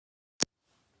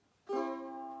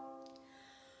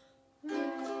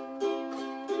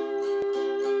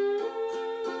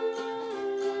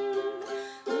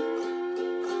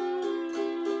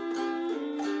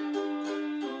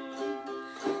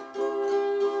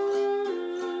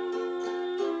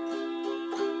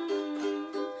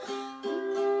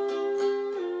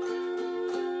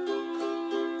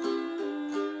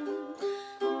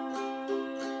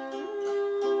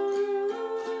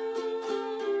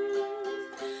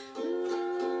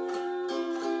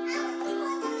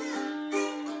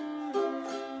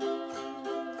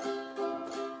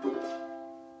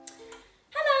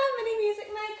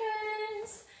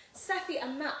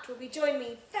be joining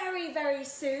me very, very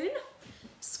soon.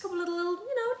 Just a couple of little,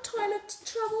 toilet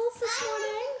troubles this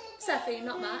morning. Seffi,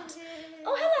 not Matt.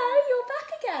 Oh, hello, you're back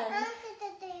again.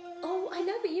 Oh, I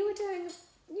know, but you were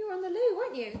on the loo,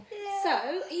 weren't you? So,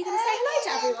 are you going to say hello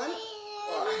to everyone?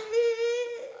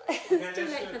 It's too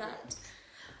late for that.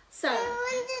 So,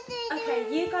 okay,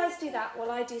 you guys do that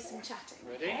while I do some chatting,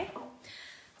 okay?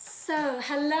 So,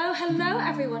 hello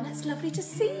everyone. It's lovely to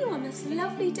see you on this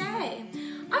lovely day.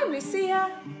 I'm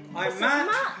Lucia. I'm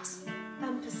Matt.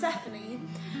 I'm Persephone,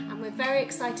 and we're very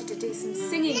excited to do some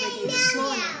singing with you this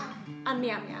morning. And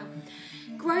meow meow.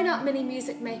 Grown-up mini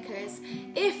music makers,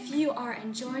 if you are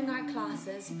enjoying our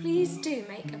classes, please do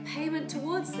make a payment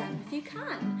towards them if you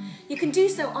can. You can do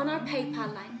so on our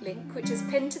PayPal link, which is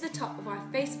pinned to the top of our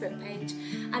Facebook page,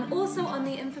 and also on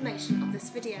the information of this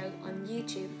video on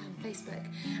YouTube and Facebook.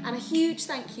 And a huge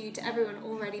thank you to everyone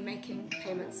already making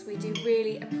payments. We do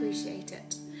really appreciate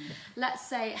it. Let's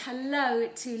say hello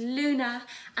to Luna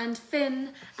and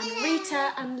Finn and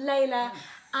Rita and Layla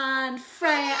and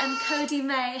Freya and Cody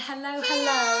May. Hello,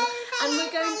 hello. And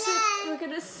we're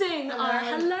going to sing our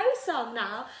hello song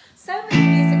now. So many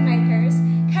music makers,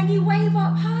 can you wave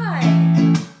up high?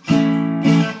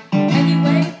 Can you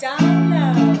wave down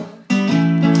low?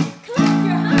 Clap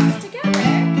your hands together.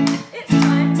 It's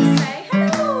time to say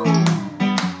hello.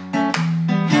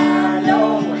 Hello,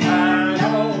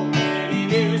 hello, many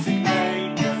music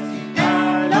makers.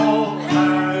 Hello,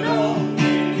 hello,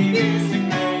 many music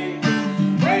makers.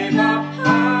 Wave up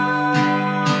high,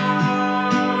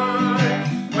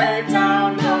 wave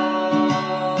down low.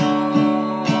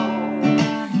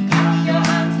 Clap your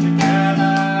hands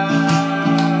together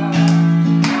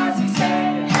as we say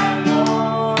hello.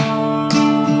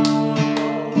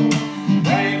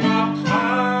 Wave up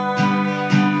high,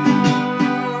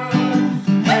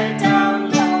 wave down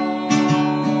low.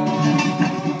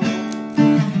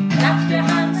 Clap your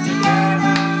hands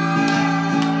together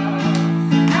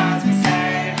as we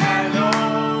say hello.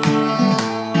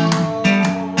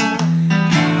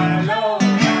 Hello,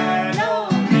 hello,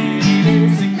 many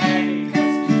music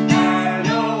makers.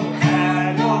 Hello,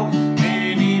 hello,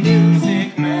 many music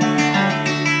makers.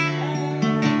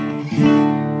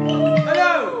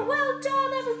 Hello! Well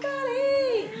done,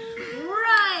 everybody!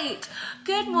 Right.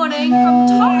 Good morning from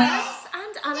Thomas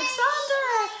and Alexander.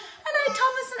 Hello,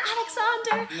 Thomas and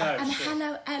Alexander. No, and sure.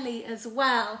 hello, Ellie, as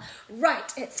well.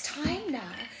 Right, it's time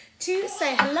now to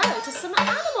say hello to some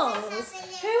animals.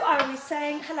 Who are we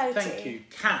saying hello to? Thank you,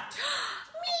 cat.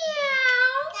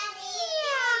 Meow,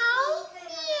 meow,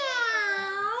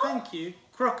 meow. Thank you,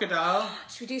 crocodile.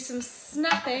 Should we do some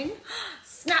snapping?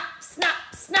 Snap,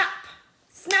 snap, snap.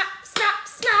 Snap, snap,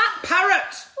 snap.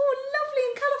 Parrot. Oh, lovely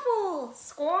and colourful.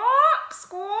 Squawk,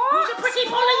 squawk. Who's a pretty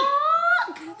Polly?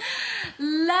 squawk.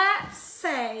 Let's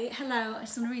say hello. I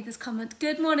just want to read this comment.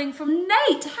 Good morning from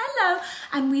Nate. Hello.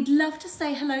 And we'd love to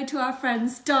say hello to our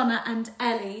friends Donna and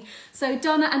Ellie. So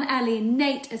Donna and Ellie,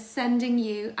 Nate is sending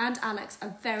you and Alex a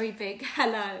very big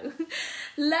hello.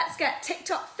 Let's get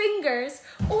TikTok fingers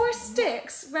or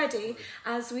sticks ready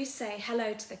as we say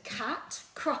hello to the cat,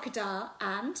 crocodile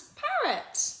and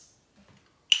parrot.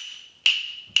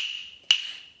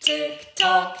 Tick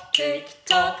tock, the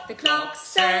clock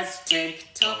says tick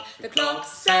tock, the clock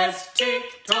says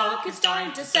tick tock, it's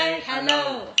time to say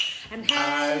hello. And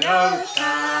hello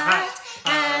cat,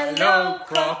 hello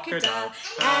crocodile,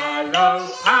 hello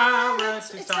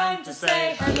parrot, it's time to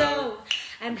say hello.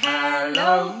 And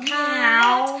hello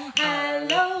cow,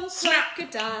 hello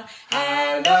crocodile,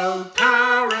 hello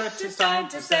parrot, it's time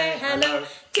to say hello.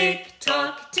 Tick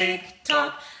tock,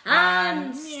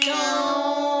 and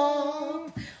stop.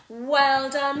 Well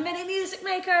done, mini music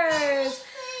makers.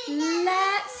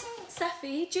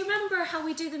 Seffi, do you remember how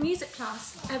we do the music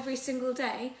class every single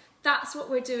day? That's what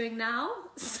we're doing now.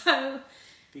 So,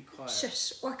 Be quiet.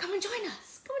 shush, or come and join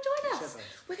us. Come and join us. Whichever.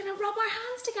 We're going to rub our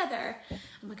hands together.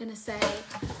 And we're going to say,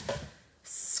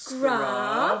 scrub-a-dub.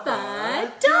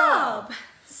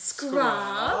 Scrub-a-dub.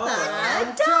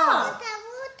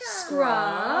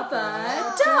 Scrub-a-dub.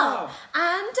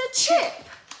 And a chip.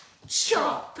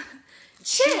 Chop.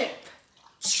 Chip.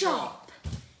 Chop.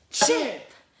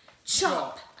 Chip.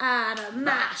 Chop. And a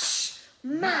mash.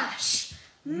 Mash.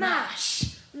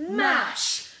 Mash.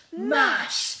 Mash.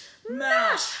 Mash.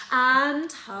 Mash.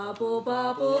 And hubble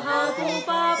bubble, hubble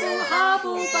bubble,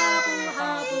 hubble bubble,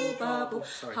 hubble bubble,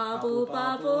 hubble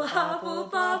bubble, hubble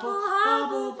bubble,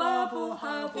 hubble bubble,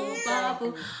 hubble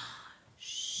bubble.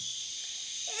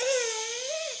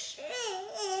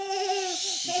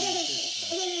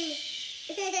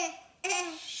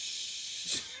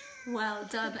 Well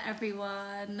done,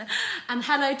 everyone. And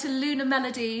hello to Luna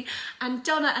Melody, and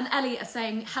Donna and Ellie are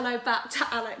saying hello back to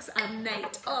Alex and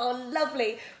Nate. Oh,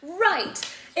 lovely. Right,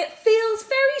 it feels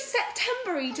very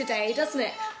September-y today, doesn't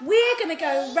it? We're going to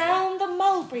go round the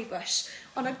mulberry bush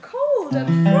on a cold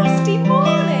and frosty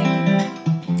morning.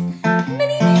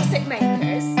 Mini music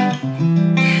makers,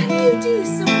 can you do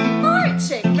some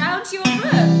marching round your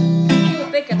room? You're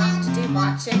big enough to do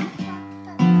marching.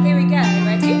 Here we go,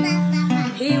 ready?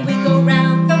 Here we go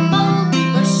round the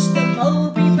mulberry bush, the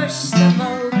mulberry bush, the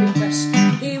mulberry bush.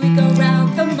 Here we go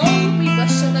round the mulberry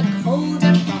bush on a cold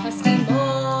and frosty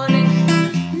morning.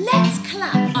 Let's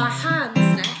clap our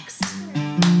hands next.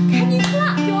 Can you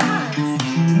clap your hands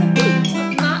to the beat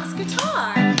of Matt's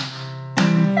guitar?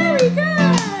 Very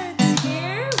good.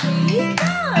 Here we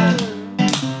go.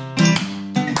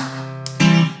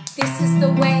 This is the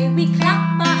way we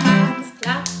clap our hands,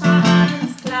 clap our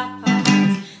hands, clap our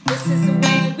hands. This is the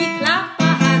way we clap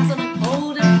our hands on a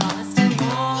cold and frosty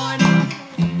morning.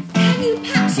 Can you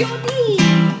pat your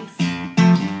knees?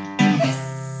 Yes.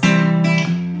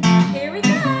 Here we go.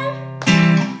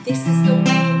 This is the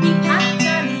way we pat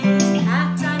our knees,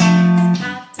 pat our knees,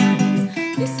 pat our knees.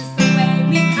 This is the way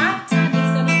we pat our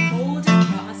knees on a cold and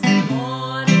frosty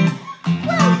morning.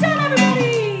 Well done,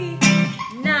 everybody.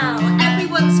 Now,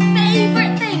 everyone's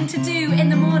favourite thing to do in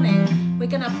the morning. We're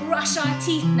going to brush our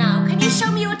teeth now. Can you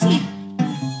show me your teeth?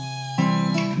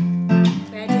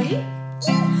 Ready?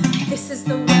 This is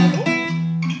the way.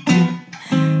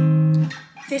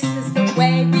 This is the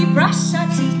way we brush our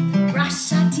teeth.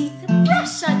 Brush our teeth,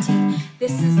 brush our teeth.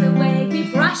 This is the way we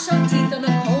brush our teeth on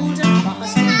a cold and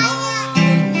frosty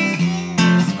morning.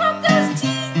 Scrub those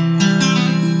teeth.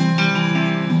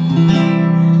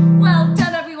 Well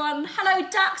done, everyone. Hello,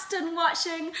 Daxton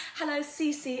watching. Hello,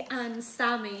 Cece and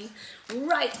Sammy.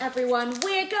 Right, everyone,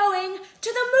 we're going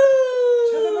to the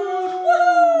moon. To the moon.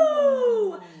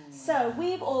 Woo! So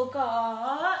we've all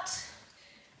got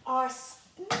our.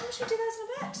 Should we do those in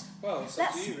a bit? Well, it's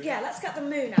up to you, really. Let's get the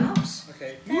moon out.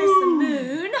 Okay. There's the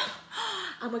moon.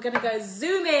 And we're going to go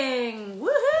zooming.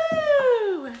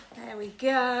 Woohoo! There we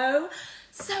go.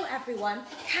 So everyone,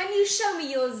 can you show me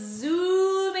your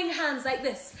zooming hands like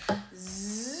this?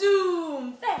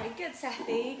 Zoom. Very good,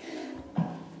 Seffi.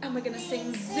 And we're going to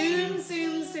sing zoom,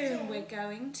 zoom, zoom. We're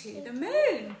going to the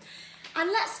moon.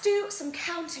 And let's do some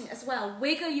counting as well.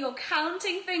 Wiggle your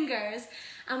counting fingers.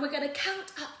 And we're going to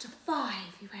count up to 5.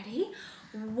 You ready?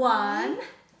 1,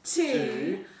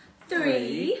 2,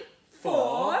 3,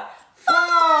 4, 5.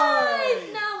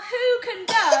 Now who can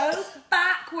go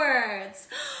backwards?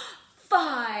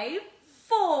 5,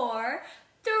 4,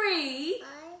 3,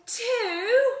 2,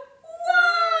 1.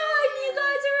 You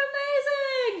guys are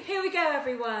amazing. Here we go,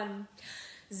 everyone.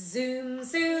 Zoom,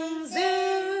 zoom,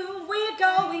 zoom. We're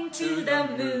going to the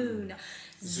moon.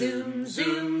 Zoom,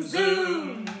 zoom,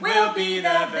 zoom. We'll be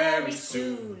there very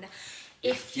soon.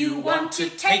 If you want to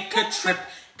take a trip,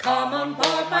 come on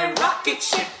board my rocket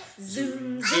ship.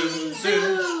 Zoom, zoom,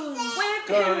 zoom. We're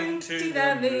going to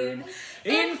the moon.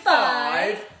 In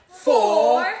 5,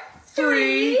 4,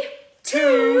 3,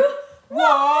 2,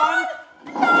 1.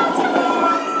 Let's go!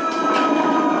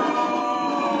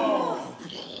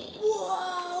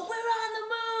 Whoa, we're on the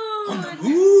moon. On the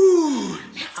moon.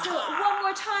 Let's do it one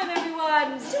more time,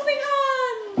 everyone. Zooming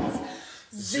hands.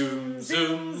 Zoom,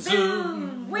 zoom,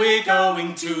 zoom. We're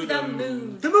going to the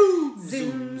moon. The moon.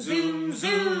 Zoom, zoom,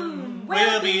 zoom.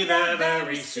 We'll be there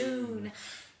very soon.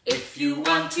 If you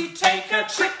want to take a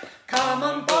trip, come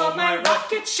on board my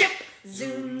rocket ship.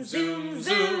 Zoom, zoom,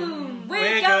 zoom.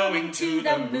 We're going to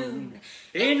the moon.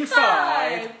 In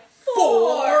 5,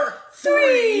 4,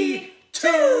 3,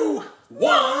 2,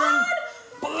 1.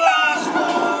 Blast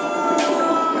off!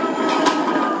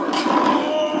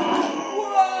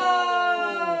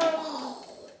 Whoa!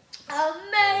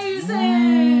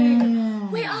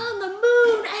 Amazing! We're on the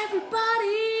moon,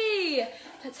 everybody!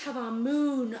 Let's have our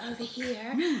moon over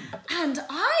here. And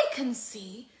I can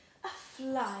see a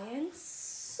flying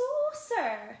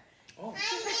saucer. Oh.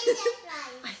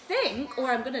 I think, or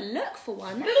I'm going to look for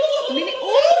one. Oh!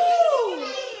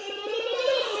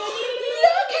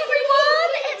 Look,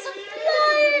 everyone! It's a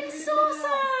flying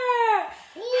saucer!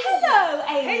 Hello,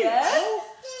 Alien!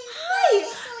 Hi!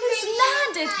 Who's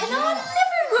landed in our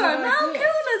living room? How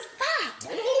cool is that?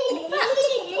 In fact,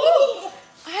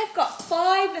 I've got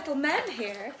 5 little men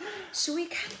here. Shall we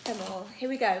count them all? Here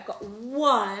we go. I've got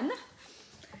 1,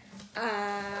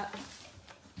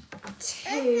 2.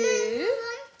 Do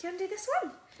you want to do this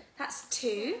one? That's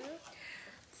 2,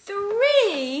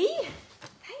 3.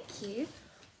 Thank you.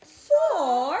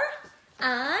 4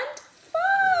 and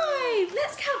 5.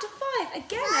 Let's count to 5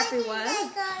 again, everyone.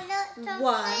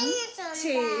 1,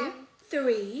 2,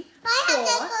 3, 4,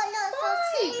 5.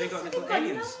 They got little We've got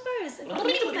aliens. numbers.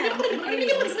 Little men and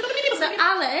aliens. So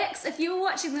Alex, if you're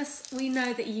watching this, we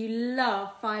know that you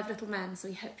love Five Little Men, so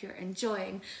we hope you're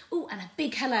enjoying. Oh, and a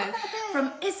big hello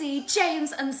from Izzy,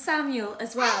 James and Samuel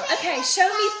as well. Okay, show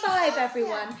me 5,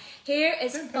 everyone. Here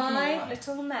is 5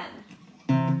 Little Men.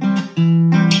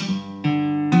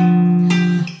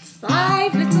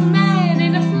 5 little men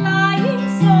in a flying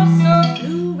saucer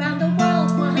flew round the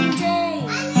world one day.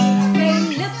 They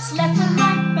looked left and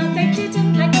right, but they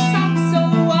didn't like the sight, so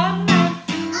one man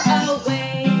flew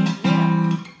away.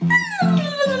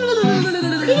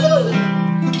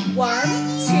 1,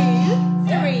 2,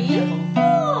 3, 4.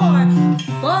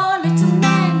 4 little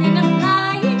men in a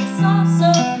flying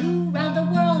saucer flew round the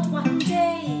world one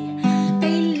day.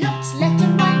 They looked left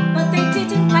and right, but they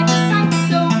didn't like the sight,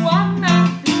 so one man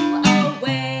flew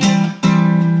away.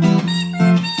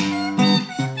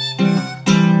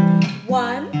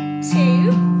 1,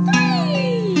 2,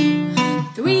 3.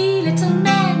 3 little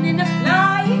men in a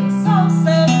flying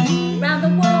saucer flew round the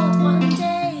world one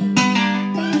day.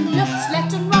 They looked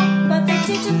left and right, but they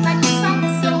didn't like the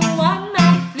sight, so one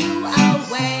man flew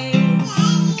away.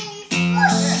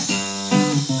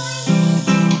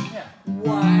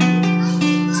 1,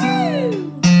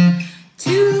 2.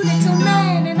 2 little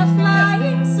men in a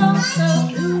flying saucer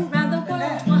flew round the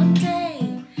world one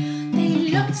day. They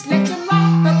looked left and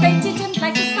right, but they didn't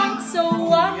like the sight, so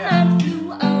one man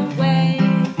flew away.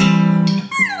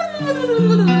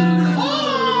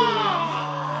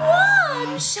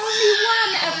 1. Show me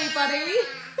 1, everybody.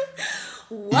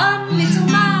 1 little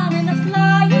man in a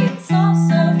flying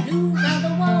saucer flew round the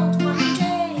world one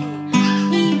day.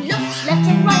 He looked left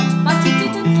and right, but he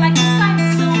didn't like the sight,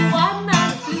 so one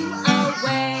man flew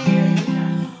away.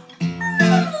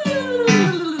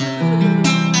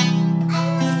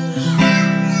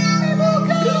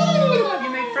 You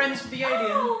made friends with the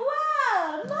alien. Oh,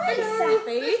 wow, nice,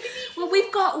 Effie. Well,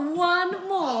 we've got one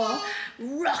more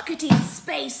rockety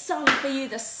space song for you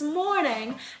this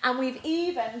morning, and we've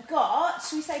even got,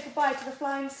 should we say goodbye to the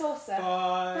flying saucer?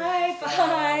 Bye. Bye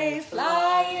bye,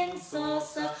 flying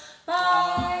saucer.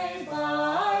 Bye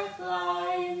bye,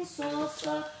 flying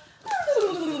saucer.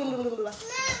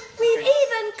 We've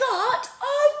even got a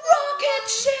rocket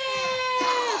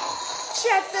ship.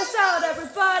 Check this out,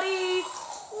 everybody.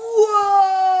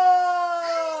 Whoa!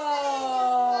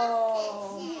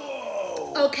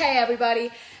 Okay, everybody,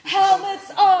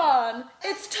 helmets on.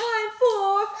 It's time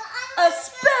for a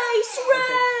space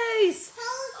race.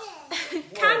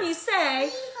 Can you say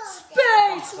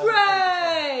space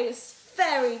race?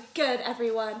 Very good,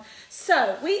 everyone.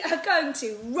 So we are going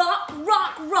to rock,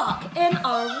 rock, rock in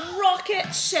our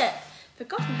rocket ship.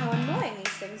 Forgotten how annoying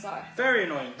these things are. Very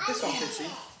annoying. This one, Fitzy.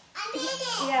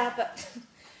 Yeah, but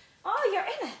oh, you're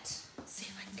in it. Let's see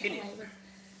if I can get away with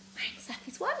wearing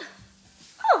Seffi's one.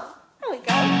 Oh, there we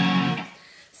go.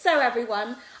 So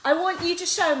everyone, I want you to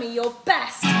show me your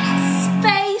best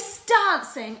space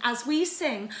dancing as we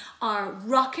sing our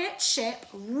rocket ship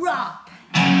rock.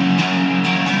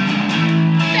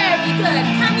 Very good.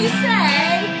 Can you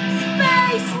say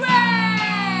space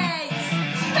race?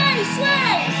 Space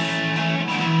race.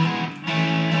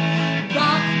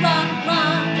 Rock, rock,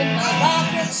 rock in my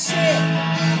rocket ship.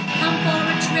 Come for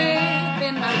a trip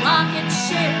in my rocket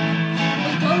ship.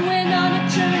 We're going on a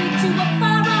journey to a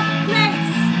far-off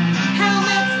place.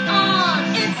 Helmets on,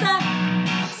 it's a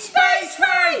space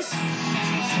race.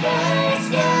 Space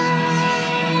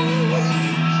race.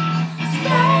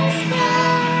 Space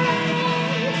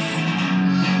race.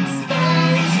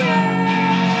 Space race.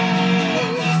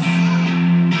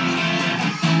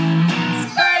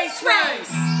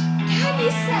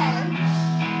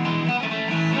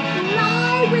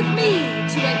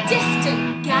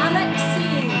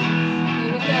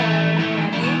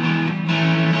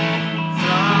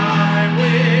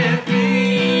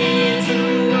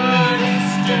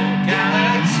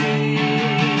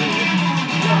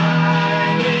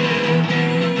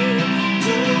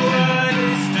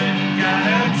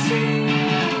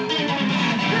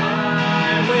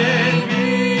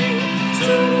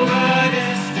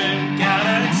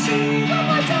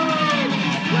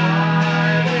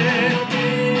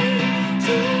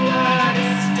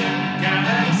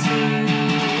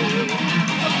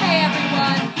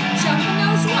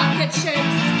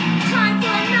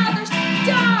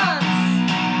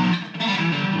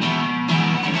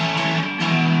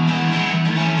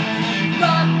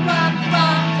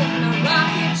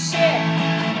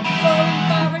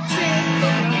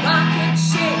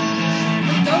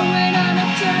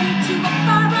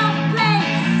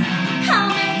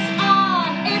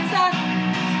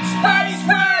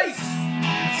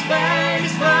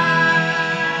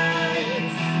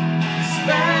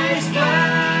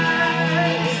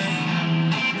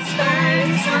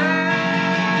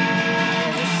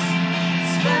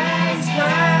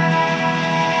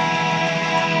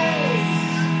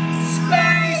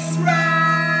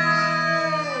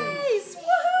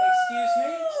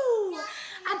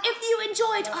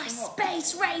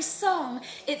 Space Race song.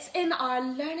 It's in our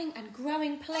Learning and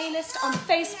Growing playlist on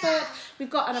Facebook. We've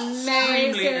got an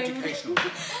amazing,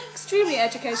 extremely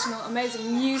educational,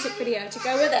 amazing music video to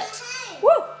go with it.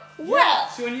 Woo! Well,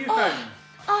 so a new phone.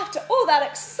 After all that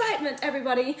excitement,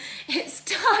 everybody, it's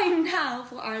time now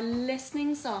for our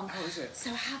listening song. Oh, is it?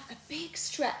 So have a big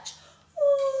stretch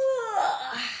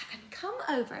and come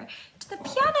over to the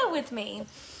piano with me.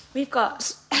 We've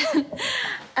got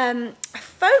a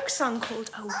folk song called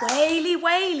A Whaley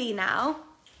Whaley now.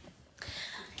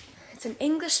 It's an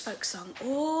English folk song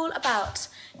all about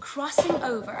crossing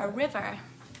over a river.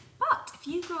 But if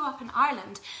you grew up in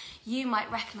Ireland, you might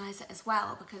recognise it as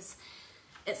well because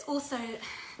it's also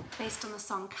based on the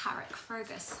song Carrick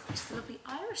Fergus, which is a lovely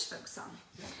Irish folk song.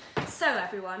 So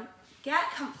everyone,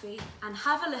 get comfy and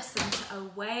have a listen to A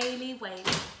Whaley Whaley.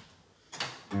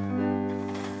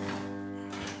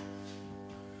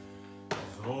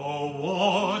 The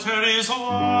water is wide,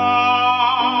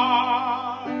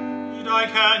 I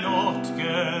cannot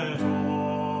get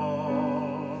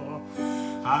o'er,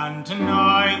 and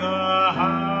neither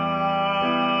have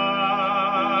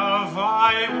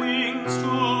I wings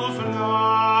to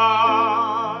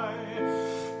fly.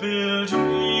 Build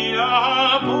me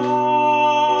a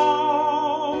boat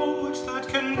that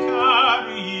can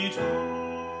carry two,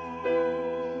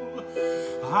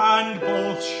 and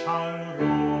both shall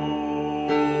row.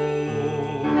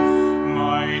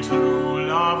 True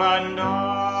love and I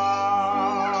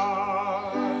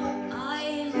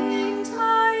leaned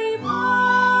my bow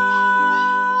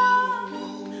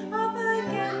up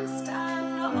against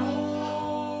an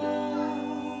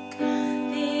oak,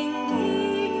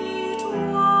 thinking it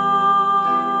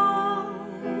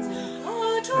was a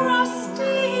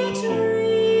trusty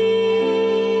tree.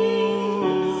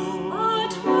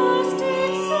 At first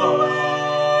it swayed.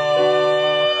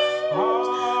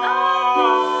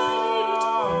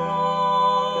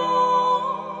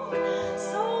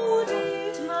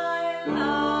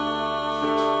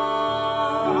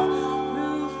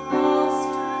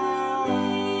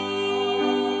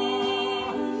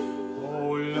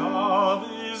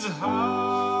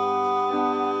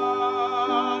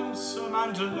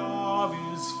 Love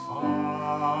is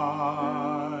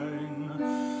fine,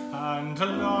 and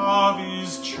love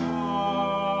is charming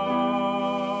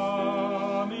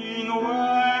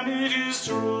when it is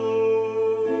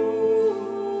true,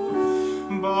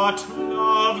 but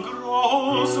love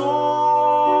grows old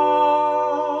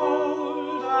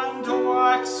and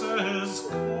waxes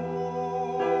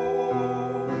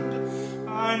cold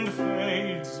and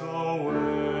fades away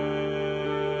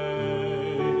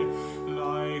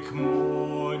like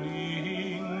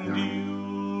morning dew.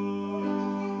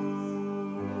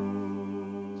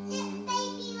 Look,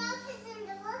 Baby Ralph is in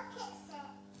the rocket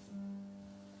set.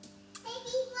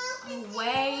 Baby Ralph is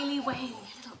Whaley Whaley, a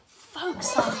little folk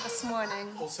song this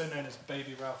morning. Also known as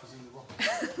Baby Ralph is in the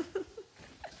rocket.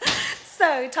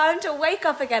 So, time to wake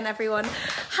up again, everyone.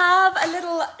 Have a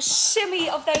little shimmy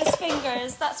of those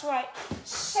fingers. That's right.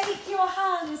 Shake your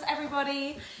hands,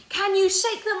 everybody. Can you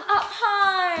shake them up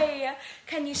high?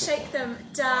 Can you shake them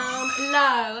down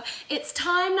low? It's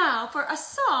time now for a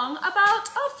song about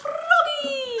a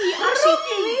froggy. Actually,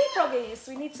 3 froggies.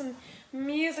 We need some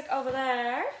music over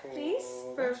there, please,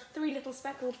 for 3 little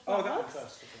speckled frogs. Oh, that one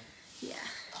first. Okay.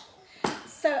 Yeah.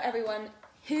 So, everyone,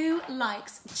 who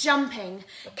likes jumping?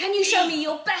 Can you show me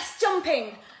your best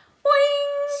jumping?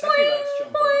 Boing, Seppi boing, likes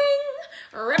jumping. boing.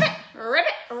 Ribbit,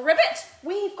 ribbit, ribbit.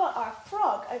 We've got our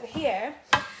frog over here,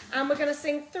 and we're going to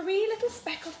sing 3 little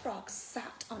speckled frogs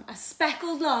sat on a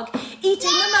speckled log,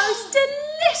 eating the most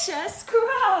delicious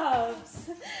grubs.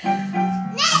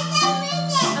 Okay,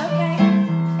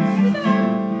 here we go.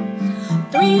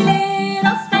 3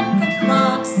 little speckled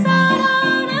frogs sat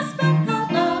on a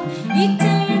speckled log,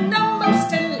 eating the most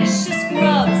delicious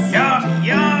grubs. Yum,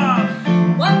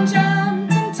 yum! One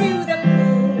jumped into the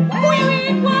pool where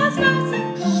it was nice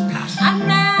and cool, and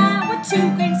there were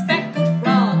 2 green speckled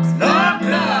frogs. Look,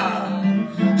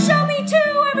 look! Show me 2,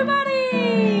 everybody!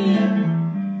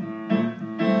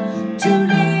 2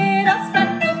 little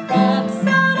speckled frogs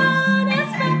sat on a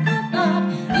speckled log,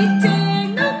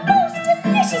 eating the most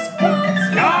delicious grubs.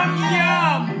 Yum,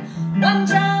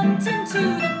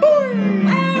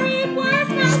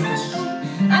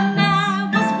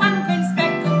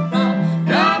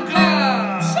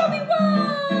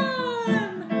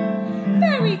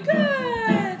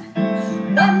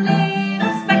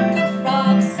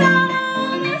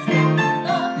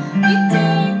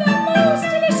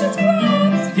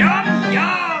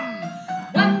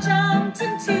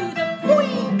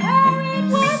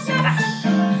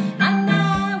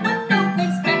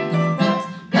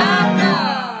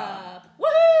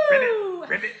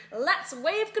 Let's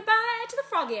wave goodbye to the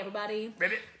froggy, everybody.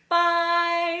 Ribbit.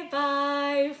 Bye,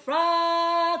 bye,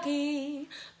 froggy.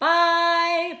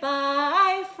 Bye,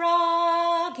 bye,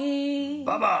 froggy.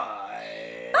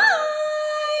 Bye-bye.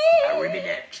 Bye.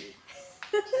 Arrivederci.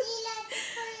 Would you like to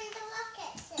put in the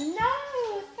rocket ship? No,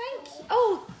 thank you.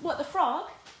 Oh, what, the frog?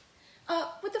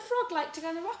 Would the frog like to go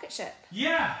on the rocket ship?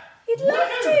 Yeah. He'd love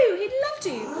to. He'd love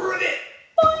to. Ribbit.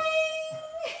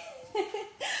 Boing!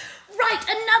 Right,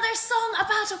 another song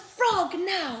about a frog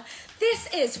now. This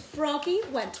is Froggy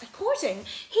Went A-Courting.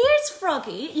 Here's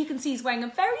Froggy. You can see he's wearing a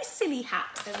very silly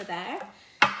hat over there.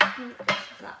 Move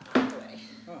that out of the way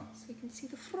so you can see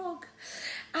the frog.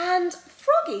 And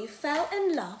Froggy fell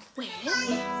in love with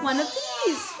one of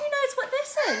these. Who knows what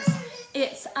this is?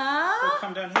 It's a...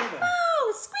 Come down here then.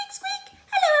 Oh, squeak, squeak.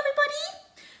 Hello, everybody.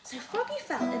 So Froggy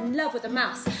fell in love with a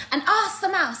mouse and asked the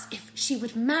mouse if she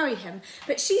would marry him.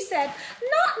 But she said,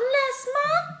 not unless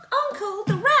my uncle,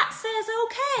 the rat, says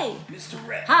okay. Mr.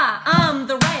 Rat. Hi, I'm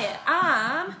the rat.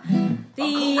 I'm the...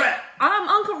 Uncle Rat. I'm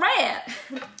Uncle Rat.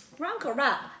 Uncle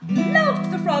Rat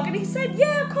loved the frog and he said,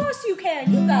 yeah, of course you can.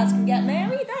 You guys can get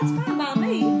married. That's fine by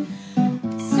me.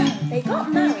 So they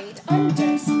got married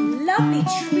under some lovely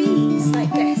trees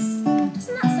like this.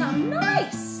 Doesn't that sound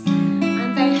nice?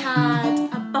 And they had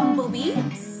a bumblebee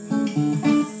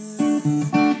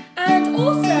and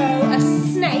also a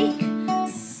snake.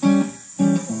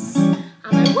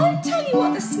 And I won't tell you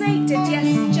what the snake did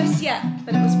just yet,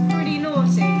 but it was pretty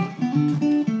naughty.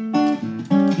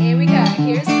 Here we go,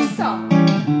 here's the song.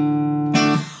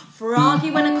 Froggy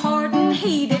went a-courting,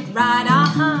 he did right,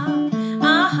 uh-huh,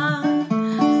 uh-huh.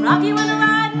 Froggy went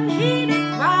a-riding, he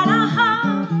did right,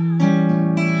 uh-huh.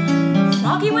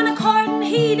 Froggy went a-courting,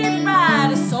 he did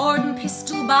ride, a sword and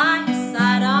pistol by his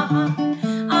side, uh-huh,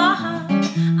 uh-huh,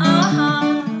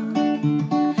 uh-huh.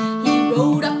 He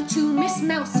rode up to Miss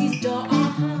Mousie's door,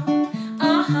 uh-huh,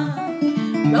 uh-huh.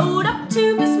 Rode up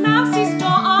to Miss Mousie's door,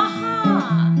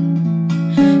 uh-huh.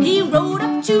 He rode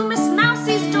up to Miss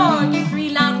Mousie's door, gave 3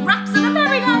 loud raps and a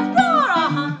very loud roar,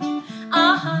 uh-huh,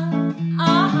 uh-huh,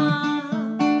 uh-huh.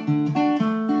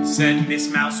 He said, Miss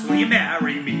Mouse, will you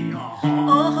marry me? Uh-huh.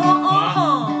 Uh-huh,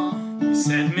 uh-huh. He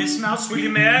said, Miss Mouse, will you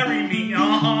marry me?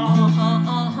 Uh-huh. Uh-huh,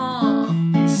 uh-huh.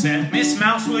 He said, Miss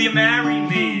Mouse, will you marry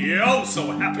me? Oh,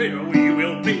 so happy we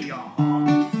will be. Uh-huh.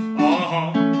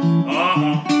 Uh-huh.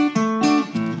 Uh-huh.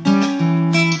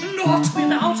 Not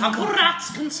without Uncle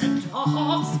Rat's consent.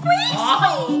 Uh-huh. Squeak,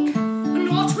 Uh-huh. squeak.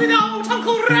 Not without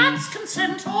Uncle Rat's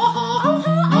consent. Uh-huh.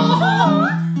 Uh-huh, Uh-huh.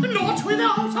 Not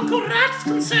without Uncle Rat's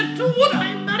consent would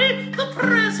I marry the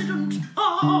president.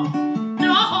 Uh-huh.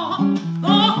 Uh-huh.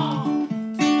 Uh-huh.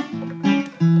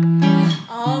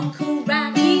 Uncle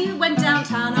Rat, he went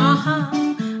downtown, uh-huh,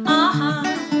 uh-huh.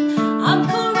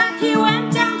 Uncle Rat, he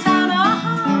went downtown,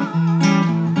 uh-huh.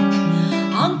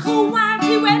 Uncle Rat,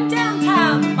 he went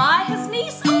downtown to buy his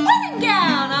niece a wedding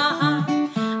gown, uh-huh,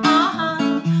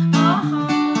 uh-huh, uh-huh.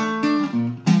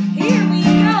 Here we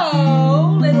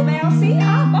go, little Mousy,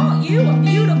 I bought you a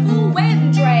beautiful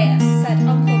wedding dress, said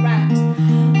Uncle Rat.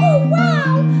 Oh,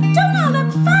 wow, don't I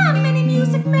look fine, mini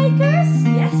music makers?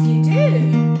 Yes, you do.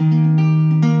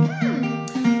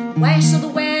 Where shall the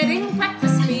wedding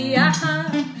breakfast be?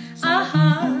 Uh-huh,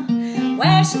 uh-huh.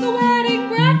 Where shall the wedding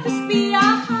breakfast be?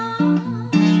 Uh-huh.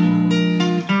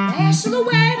 Where shall the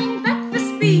wedding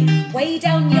breakfast be? Way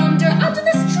down yonder under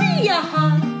this tree.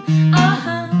 Uh-huh,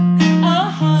 uh-huh,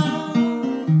 uh-huh.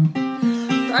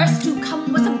 First to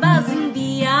come was a buzzing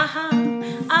bee. Uh-huh,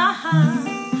 uh-huh.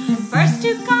 First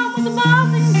to come was a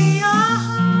buzzing bee. Uh-huh.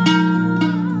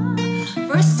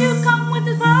 First to come with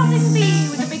a buzzing bee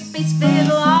with a big bass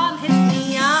fiddle on his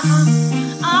knee. Uh-huh,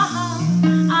 uh-huh,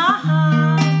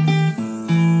 uh-huh.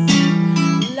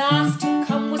 Last to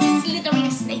come was a slithering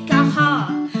snake.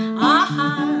 Uh-huh,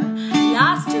 uh-huh.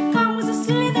 Last to come was a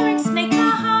slithering snake.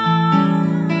 Uh-huh.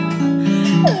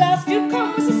 Last to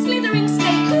come was a slithering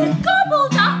snake who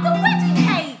gobbled up the wedding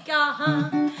cake. Uh-huh,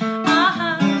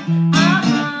 uh-huh,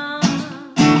 uh-huh.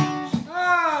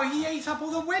 Oh, he ate up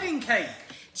all the wedding cake.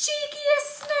 Cheekiest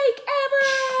snake ever!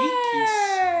 Cheeky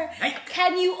snake.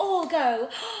 Can you all go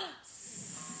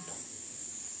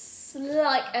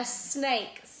like a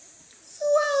snake?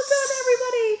 Well done,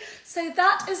 everybody. So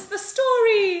that is the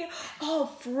story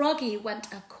of Froggy Went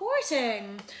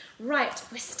A-Courting. Right,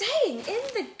 we're staying in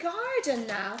the garden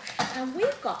now, and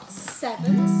we've got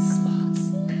 7 spots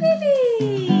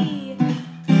Lily,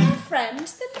 our friend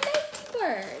the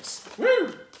ladybird.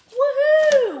 Woo!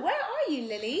 Woohoo! Where are you,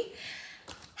 Lily?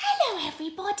 Hello,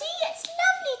 everybody. It's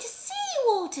lovely to see you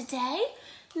all today.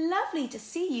 Lovely to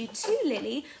see you too,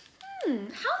 Lily.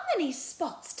 How many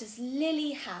spots does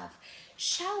Lily have?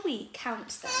 Shall we count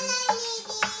them? Hello,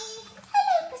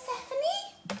 Persephone.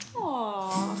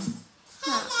 Aww.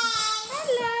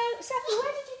 Hello. Persephone,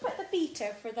 where did you put the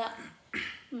beater for that?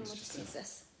 We'll just use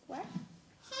this. Where?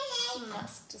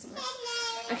 That doesn't work.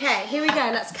 Okay, here we go.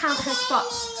 Let's count her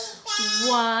spots.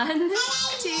 1, 2,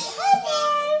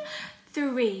 hello.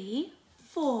 3,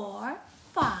 4,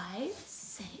 5,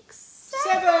 6,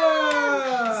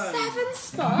 7. 7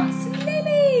 spots,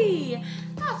 Lily.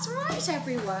 That's right,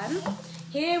 everyone.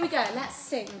 Here we go. Let's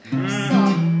sing her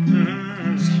song.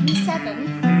 Show me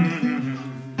 7.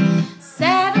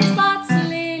 7 spots,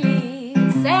 Lily.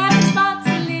 7 spots,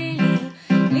 Lily.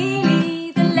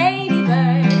 Lily, the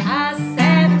ladybird, has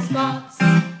 7 spots.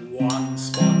 1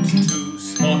 spot, 2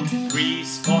 spot, 3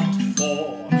 spot,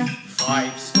 4,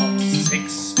 5 spot,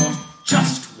 6 spot,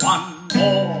 just 1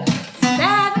 more.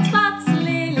 7 spots,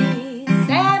 Lily.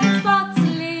 7 spots,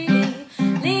 Lily.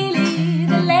 Lily,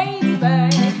 the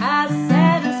ladybird, has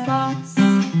 7 spots.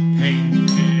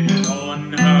 Painted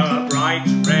on her bright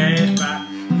red back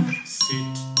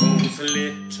sit those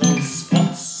little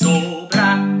spots so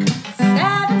black.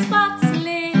 7 spots,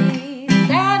 Lily.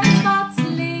 7 spots,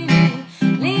 Lily.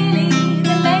 Lily,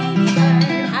 the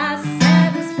ladybird, has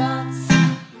 7 spots.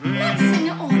 Let's sing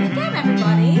it all again,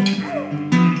 everybody.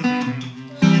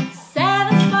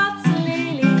 7 spots,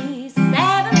 Lily.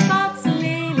 7 spots,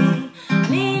 Lily.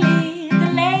 Lily, the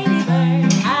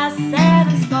ladybird, has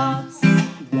 7 spots.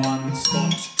 1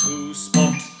 spot, 2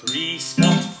 spot, 3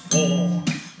 spot, 4,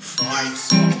 5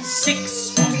 spot, 6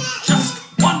 spot, just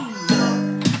 1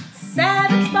 more.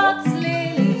 7 spots,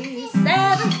 Lily.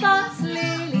 7 spots,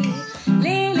 Lily.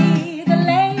 Lily, the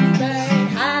ladybird,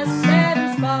 has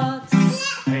 7 spots.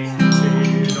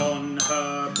 Painted on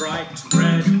her bright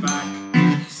red back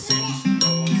sit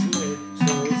those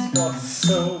little spots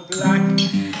so black.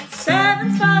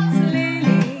 7 spots,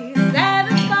 Lily.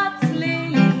 7 spots,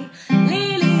 Lily.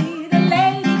 Lily, the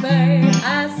ladybird,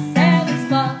 has 7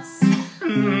 spots.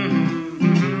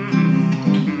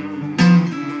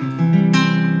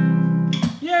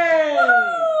 Yay!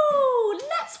 Woo!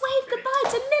 Let's wave goodbye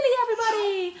to Lily,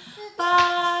 everybody.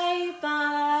 Bye,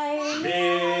 bye,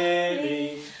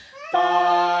 Lily,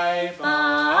 bye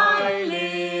bye,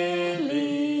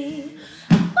 Lily.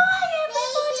 Bye,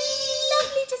 everybody.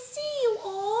 Lovely to see you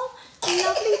all.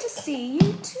 Lovely to see you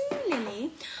too,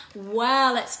 Lily.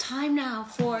 Well, it's time now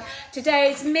for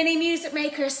today's Mini Music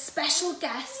Maker's special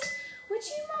guest. Would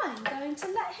you mind going to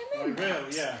let him in? will,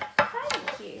 yeah.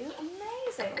 Thank you.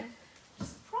 Amazing.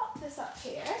 Just prop this up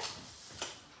here.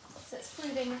 So it's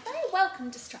proving a very welcome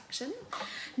distraction.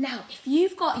 Now, if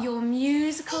you've got your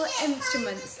musical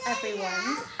instruments,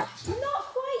 everyone, not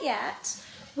quite yet,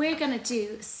 we're going to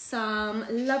do some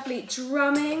lovely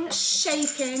drumming,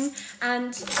 shaking,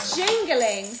 and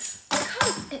jingling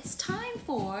because it's time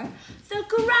for the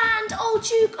Grand Old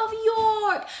Duke of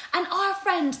York. And our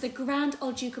friend, the Grand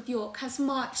Old Duke of York, has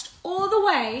marched all the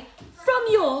way from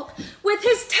York with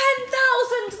his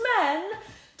 10,000 men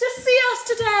to see us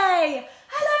today.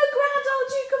 Hello, Grand Old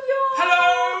Duke of York.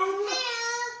 Hello!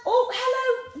 Oh, hello,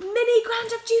 Mini Grand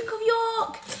Old Duke of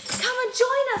York. Come and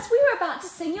join us. We were about to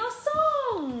sing your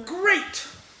song. Great!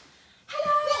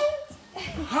 Hello.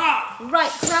 Ha!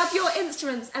 Right, grab your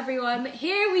instruments, everyone.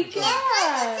 Here we go.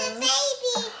 It's a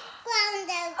baby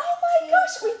Brando. Oh my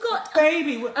gosh, we've got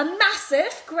Baby, a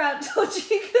massive Grand Old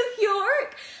Duke of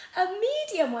York, a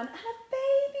medium one, and a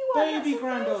baby one. Baby That's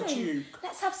Grand Old amazing. Duke.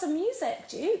 Let's have some music,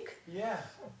 Duke. yeah.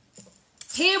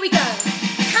 Here we go.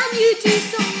 Can you do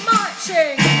some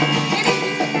marching? Mini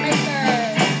Music Makers.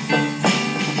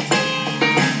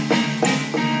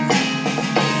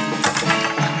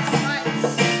 Right.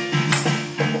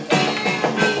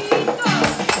 Here we go.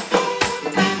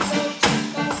 Grand Old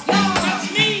Duke of York. That's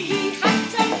me. He had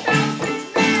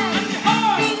 10,000 men. He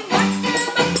marched them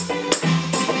up to the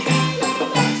hill and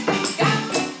marched them down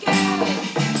again.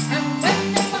 And when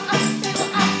they were up, they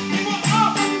were up. They were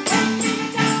up. And when they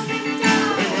were down, they were down.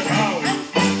 They were down. And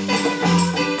when they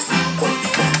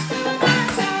were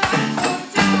rolling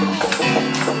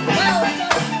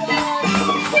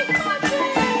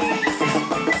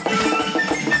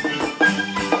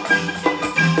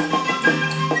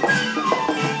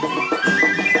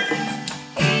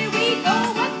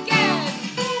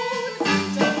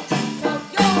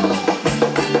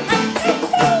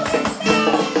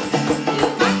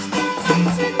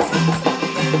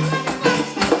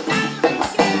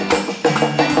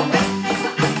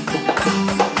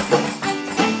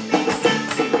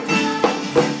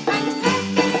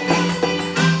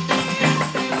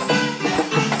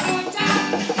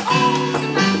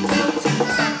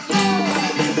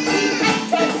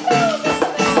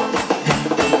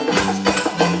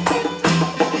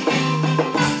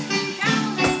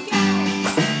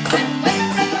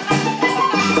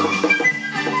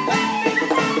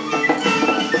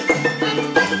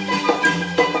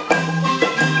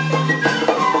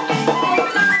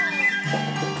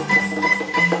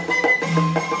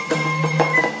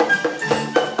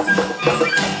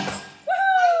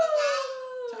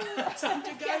Time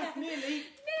to go, nearly.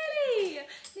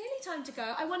 Nearly time to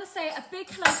go. I want to say a big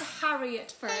hello to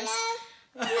Harriet first.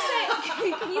 Can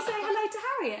you say hello to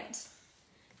Harriet?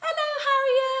 Hello,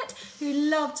 Harriet, who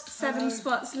loved Seven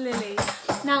Spots Lily.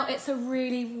 Now, it's a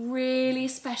really, really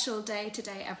special day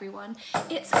today, everyone.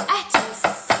 It's Etta's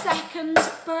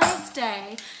 2nd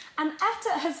birthday, and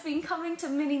Etta has been coming to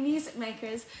Mini Music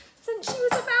Makers since she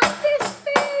was about this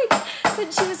big,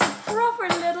 since she was a proper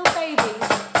little baby.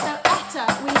 So, Etta,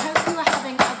 we hope you are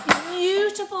having a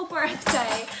beautiful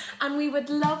birthday, and we would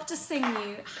love to sing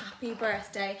you happy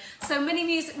birthday. So, Mini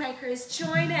Music Makers,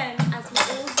 join in as we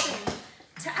all sing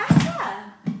to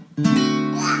Etta.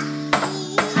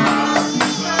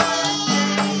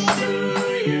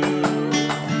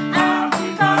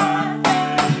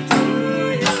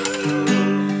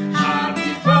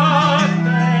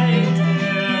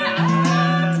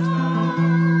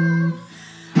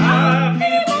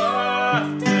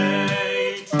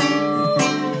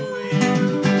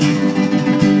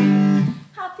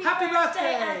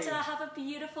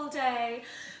 Beautiful day.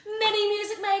 Mini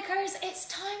Music Makers, it's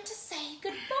time to say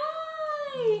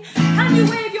goodbye. Can you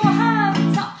wave your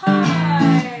hands up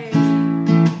high?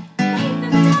 Wave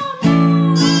them down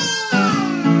low.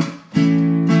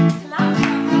 Clap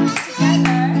your hands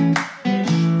together.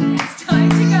 It's time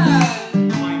to go.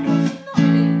 Kind of. Not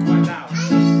really. Quite loud.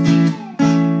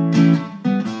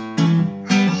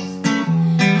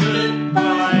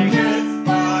 Goodbye,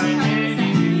 goodbye, Mini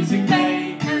Music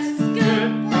Makers.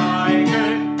 Goodbye,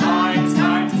 goodbye, it's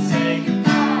time to say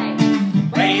goodbye.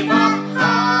 Wave up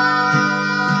high,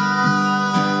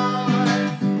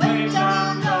 wave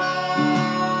down low.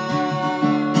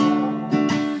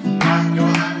 Clap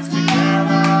your hands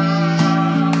together.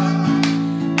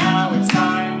 Now it's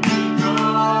time to go.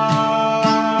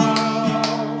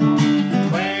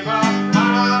 Wave up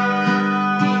high,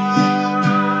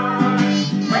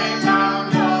 wave down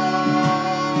low.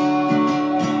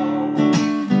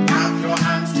 Clap your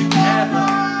hands together.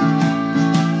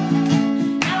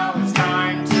 Now it's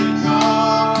time to go.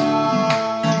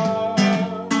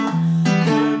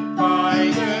 Goodbye,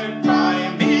 goodbye,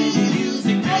 Mini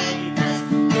Music Makers.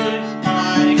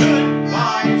 Goodbye,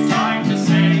 goodbye, it's time to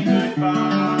say goodbye.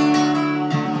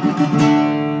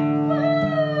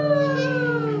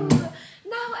 Woo!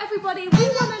 Now, everybody, we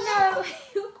want to know.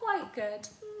 You're quite good.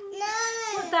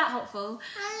 Not that helpful.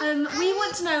 We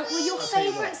want to know your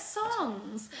favourite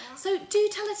songs. So do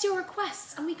tell us your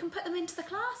requests and we can put them into the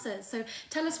classes. So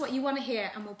tell us what you want to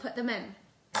hear and we'll put them in.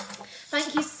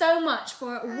 Thank you so much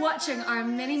for watching our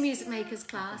Mini Music Makers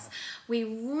class. We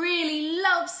really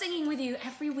love singing with you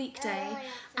every weekday.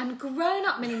 And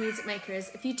grown-up Mini Music Makers,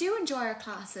 if you do enjoy our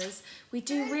classes, we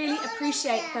do really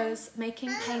appreciate those making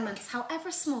payments,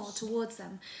 however small, towards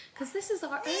them. Because this is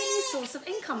our only source of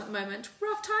income at the moment.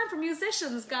 Rough time for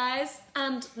musicians, guys,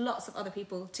 and lots of other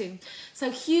people too.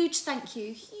 So huge thank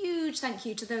you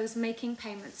to those making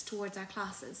payments towards our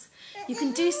classes. You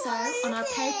can do so on our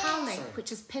PayPal link,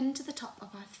 which is pinned to the top of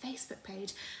our Facebook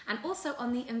page, and also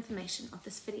on the information of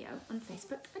this video on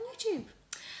Facebook and YouTube.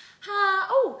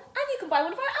 And you can buy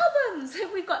one of our albums.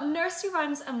 We've got Nursery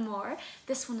Rhymes and More.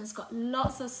 This one has got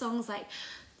lots of songs like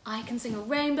I Can Sing a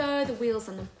Rainbow, The Wheels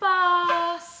on the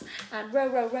Bus, and Row,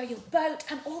 Row, Row Your Boat,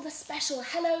 and all the special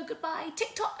Hello, Goodbye,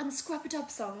 TikTok and Scrub-a-Dub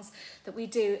songs that we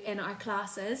do in our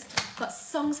classes. Got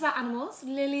songs about animals,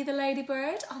 Lily the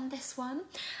Ladybird on this one,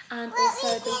 and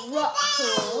also the Rock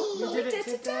Pool that we did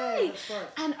today. Right.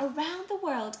 And Around the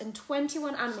World in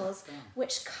 21 Animals,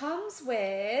 which comes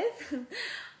with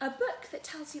a book that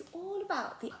tells you all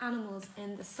about the animals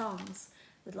in the songs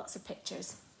with lots of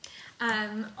pictures.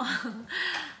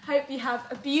 Hope you have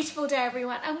a beautiful day,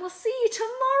 everyone, and we'll see you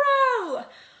tomorrow.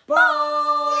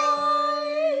 Bye!